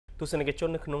ទស្សនិកជន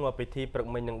នៅក្នុងពិធីព្រឹក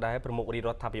មិញនឹងដែរប្រមុខរាជរ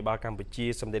ដ្ឋាភិបាលកម្ពុជា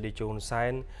សម្ដេចនាយកហ៊ុនសែ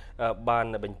នបាន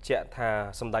បញ្ជាក់ថា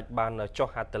សម្ដេចបានចុះ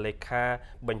ហត្ថលេខា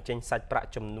បញ្ចេញសាច់ប្រាក់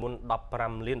ចំនួន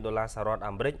$15 លានសហរដ្ឋ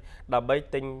អាមេរិកដើម្បី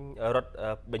ទិញរថ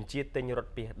បញ្ជាទិញរថ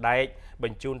ពាសដែកប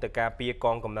ញ្ជូនទៅការពារក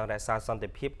ងកម្លាំងរក្សាសន្តិ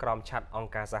ភាពក្រោមឆ័ត្រអង្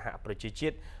គការសហប្រជាជា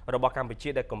តិរបស់កម្ពុជា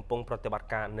ដែលកំពុងប្រតិបត្តិ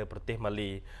ការនៅប្រទេសម៉ាលី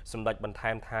សម្ដេចបន្ថែ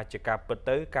មថាជាការពិត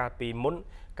ទៅកាលពីមុន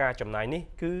ការចំណាយនេះ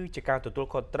គឺជាការទទួល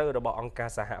ខុសត្រូវរបស់អង្គការ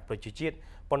សហប្រជាជាតិ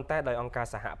ប៉ុន្តែដោយអង្គការ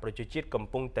សហប្រជាជាតិកំ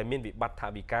ពុងតែមានវិបត្តិថ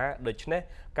វិកាដូច្នេះ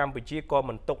កម្ពុជាក៏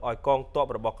មិនទុកឲ្យកងទ័ព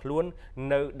របស់ខ្លួន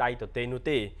នៅដៃទទេនោះ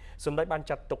ទេសម្ដេចបាន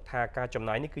ចាត់ទុកថាការចំ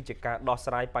ណាយនេះគឺជាការដោះ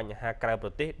ស្រាយបញ្ហាក្រៅប្រ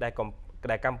ទេសដែលក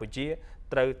ម្ពុជា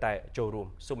ត្រូវតែចូលរួម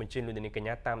សូមអញ្ជើញលោកនាងកញ្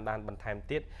ញាតាមដានបន្ថែម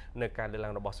ទៀតនៅការលើកឡើ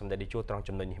ងរបស់សម្ដេចនាយកត្រង់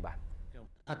ចំណុចនេះបាទ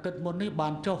អាទិត្យមុននេះបា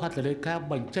នចុះហត្ថលេខា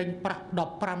បញ្ចេញប្រាក់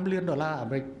$15 លានអា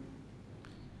មេរិក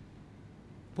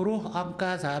ព្រោះអង្គ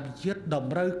ការសហប្រជាជាតិត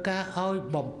ម្រូវការឲ្យ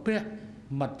បំពាក់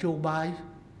មធ្យោបាយ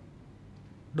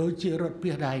ដូចជារថ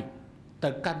ពាសដែកទៅ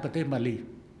កាន់ប្រទេសម៉ាលី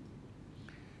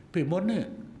ពីមុននេះ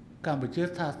កម្ពុជា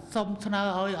ថាសុំស្នើ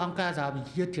ឲ្យអង្គការសហប្រ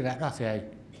ជាជាតិជាអ្នកដោះស្រាយ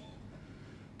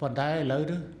ប៉ុន្តែឥឡូវ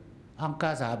នេះអង្គកា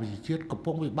រសហប្រជាជាតិកំ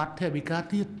ពុងវិបត្តិថវិកា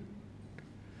ទៀត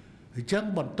អញ្ចឹង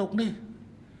បន្ទុកនេះ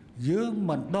យើង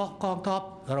មិនដកកងទ័ព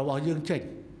របស់យើងចេញ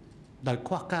ដោយ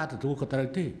ខ្វះការទទួលខុសត្រូវ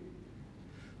ទេ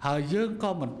ហើយយើងក៏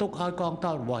មិនទុកឲ្យកង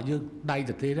ទ័ពរបស់យើងដៃ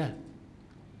ទៅទេដែរ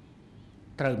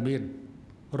ត្រូវមាន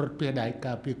រថពាសដែក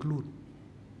ការពារខ្លួន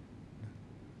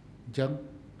អញ្ចឹង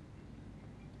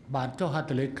បានចុះហត្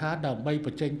ថលេខាដើម្បីប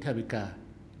ញ្ចេញថវិកា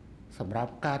សម្រា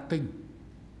ប់ការទិញ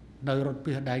នៅរថ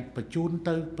ពាសដែកបញ្ជូន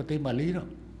ទៅប្រទេសម៉ាលីនោះ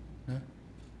ណា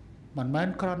មិនមែន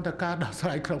គ្រាន់តែការដោះស្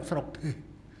រាយក្នុងស្រុកទេ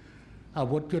អា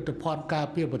វុធយុទ្ធភ័ណ្ឌការ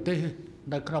ពារប្រទេស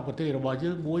នៅក្នុងប្រទេសរបស់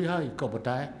យើងមួយហើយក៏ប៉ុន្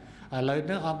តែឥឡូវ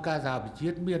នេះអង្គការសហប្រជាជា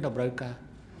តិមានតម្រូវការ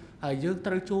ហើយយើង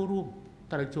ត្រូវចូលរួម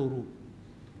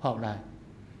ផងដែរ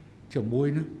ជាមួយ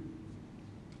នឹង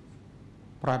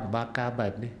ប្រតិបត្តិការបែ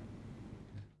បនេះ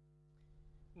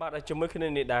បាទជាមួយគ្នា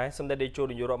នេះដែរសម្ដេចនាយក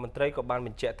រដ្ឋមន្ត្រីក៏បានប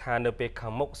ញ្ជាក់ថានៅពេលខា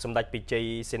ងមុខសម្ដេចពិជ័យ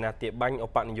សេនាទាបាញ់ឧ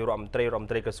បនាយករដ្ឋមន្ត្រី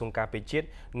ក្រសួងការពារជាតិ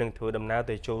នឹងធ្វើដំណើរ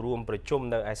ទៅចូលរួមប្រជុំ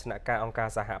នៅឯស្នាក់ការអង្គការ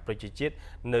សហប្រជាជាតិ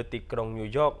នៅទីក្រុងញូវ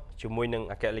យ៉កជាមួយនឹង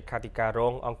អគ្គលេខាធិការរ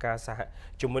ងអង្គការ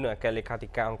ជាមួយនឹងអគ្គលេខាធិ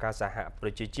ការអង្គការសហប្រ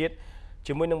ជាជាតិ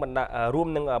ជាមួយនឹងរួម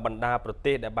នឹងបណ្ដាប្រ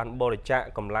ទេសដែលបានបរិច្ចាគ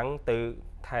កម្លាំងទៅ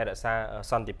ថែរក្សា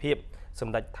សន្តិភាពស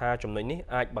ម្ដេចថាចំណុចនេះ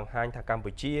អាចបង្ហាញថាកម្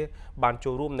ពុជាបាន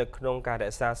ចូលរួមនៅក្នុងការរ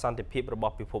ក្សាសន្តិភាពរប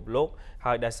ស់ពិភពលោក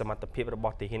ហើយដែលសមត្ថភាពរប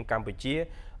ស់ទាហានកម្ពុជា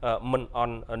មិនអ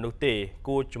ន់នោះទេ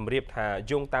គួរជម្រាបថា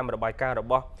យោងតាមរបាយការណ៍រ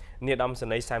បស់នាយឧត្តមសេ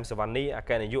នីយ៍សែមសវណ្ណីអគ្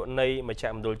គនាយកនៃមជ្ឈ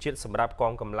មណ្ឌលជាតិសម្រាប់ក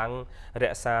ងកម្លាំងរ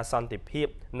ក្សាសន្តិភាព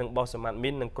និងបោះសម្អាតមី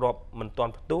ននិងគ្រាប់មិនទា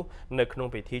ន់ផ្ទុះនៅក្នុង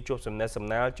ពិធីជួបសំណេះសំ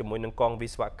ណាលជាមួយនឹងកងវិ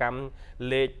ស្វកម្ម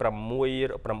លេខ963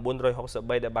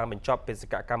ដែលបានបញ្ចប់បេស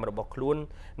កកម្មរបស់ខ្លួន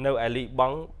នៅឯលីប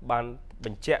ង់បានប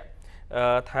ញ្ជាក់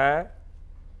ថា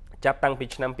ចាប់តាំងពី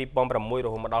ឆ្នាំ2006រ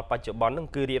ហូតមកដល់បច្ចុប្បន្ននឹង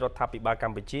គឺរាជរដ្ឋាភិបាលក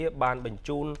ម្ពុជាបានបញ្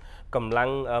ជូនកម្លាំង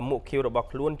មុខឃាវរបស់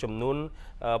ខ្លួនចំនួន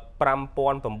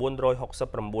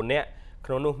5969នាក់ក្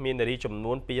នុងនោះមាននារីចំ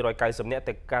នួន290នាក់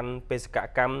ទៅកាន់បេសក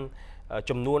កម្ម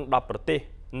ចំនួន10ប្រទេស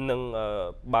និង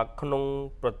បើក្នុង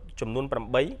ចំនួន8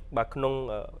បើក្នុង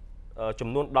ចំ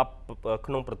នួន10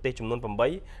ក្នុងប្រទេសចំនួន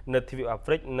8នៅទ្វីបអាហ្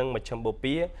វ្រិកនិងមជ្ឈិមបូ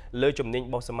ព៌ាលើជំនាញ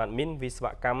បោះសម្អាតមីនវិស្វ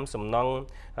កម្មសំណង់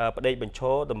ផ្ដេកបញ្ឈ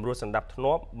រតម្រួតសណ្ដាប់ធ្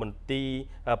នាប់មន្ទីរ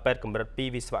ពេទ្យកម្រិត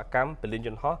2វិស្វកម្មពលានយ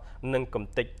ន្តហោះនិងកំ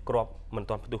ទេចគ្រាប់មិន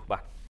ទាន់ផ្ទុះបាទ